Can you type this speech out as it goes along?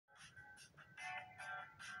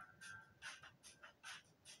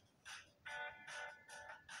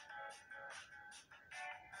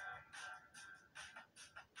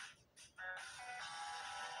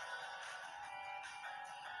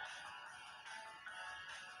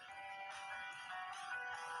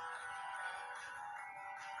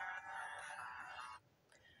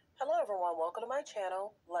Hello everyone, welcome to my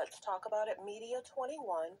channel. Let's Talk About It Media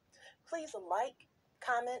 21. Please like,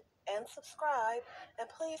 comment, and subscribe, and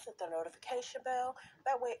please hit the notification bell.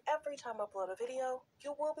 That way every time I upload a video,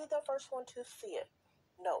 you will be the first one to see it.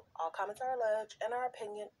 Note, all comments are alleged in our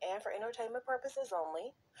opinion and for entertainment purposes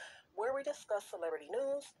only, where we discuss celebrity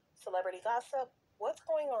news, celebrity gossip, what's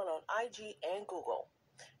going on IG and Google,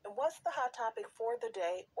 and what's the hot topic for the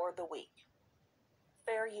day or the week.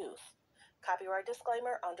 Fair use. Copyright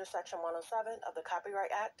disclaimer under Section 107 of the Copyright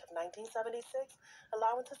Act of 1976.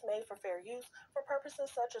 Allowance is made for fair use for purposes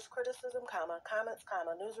such as criticism, comments,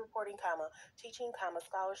 news reporting, teaching,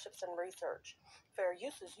 scholarships, and research. Fair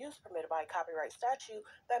use is use permitted by copyright statute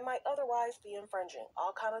that might otherwise be infringing.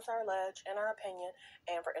 All comments are alleged in our opinion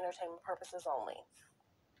and for entertainment purposes only.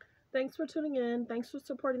 Thanks for tuning in. Thanks for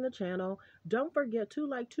supporting the channel. Don't forget to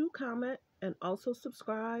like, to comment, and also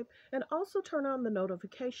subscribe. And also turn on the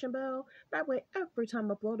notification bell. That way, every time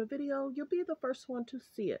I upload a video, you'll be the first one to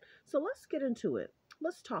see it. So let's get into it.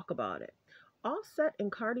 Let's talk about it. Offset and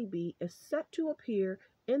Cardi B is set to appear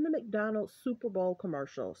in the McDonald's Super Bowl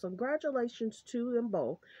commercial. So congratulations to them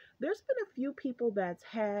both. There's been a few people that's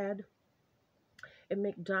had a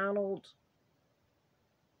McDonald's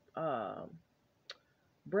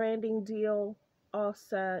branding deal.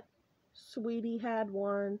 Offset, Sweetie had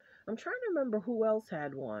one. I'm trying to remember who else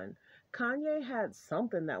had one. Kanye had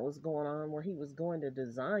something that was going on where he was going to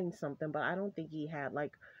design something, but I don't think he had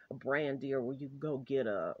like a brand deal where you go get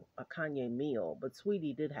a Kanye meal. But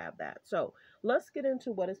Sweetie did have that. So let's get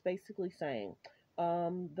into what it's basically saying.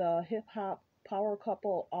 The hip hop power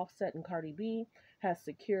couple Offset and Cardi B has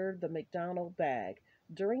secured the McDonald's bag.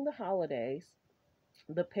 During the holidays,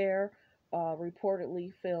 the pair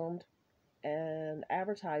reportedly filmed an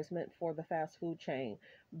advertisement for the fast food chain.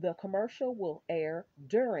 The commercial will air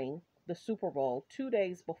during the Super Bowl 2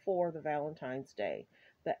 days before the Valentine's Day.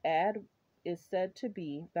 The ad is said to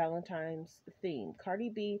be Valentine's themed. Cardi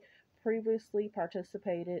B previously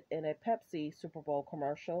participated in a Pepsi Super Bowl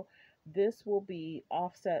commercial. This will be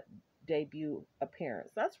Offset debut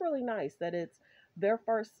appearance. That's really nice that it's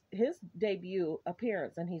his debut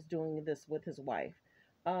appearance, and he's doing this with his wife.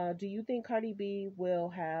 Do you think Cardi B will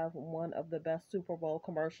have one of the best Super Bowl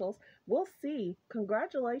commercials? We'll see.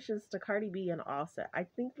 Congratulations to Cardi B and Offset. I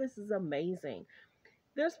think this is amazing.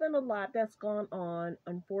 There's been a lot that's gone on,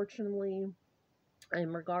 unfortunately,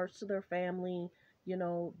 in regards to their family. You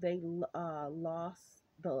know, they lost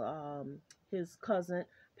his cousin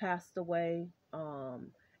passed away,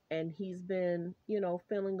 and he's been,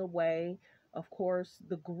 feeling away. Of course,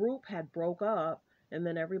 the group had broke up, and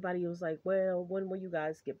then everybody was like, well, when will you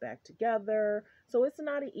guys get back together? So it's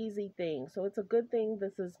not an easy thing. So it's a good thing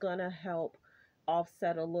this is going to help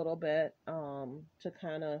Offset a little bit, to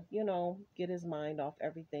kind of, get his mind off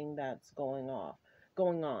everything that's going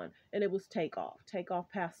on. And it was Takeoff. Takeoff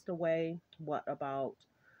passed away, what, about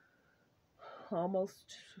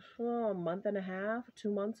almost a month and a half,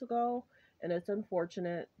 2 months ago. And it's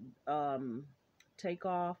unfortunate.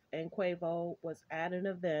 Takeoff and Quavo was at an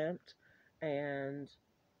event, and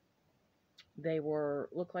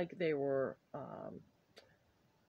looked like they were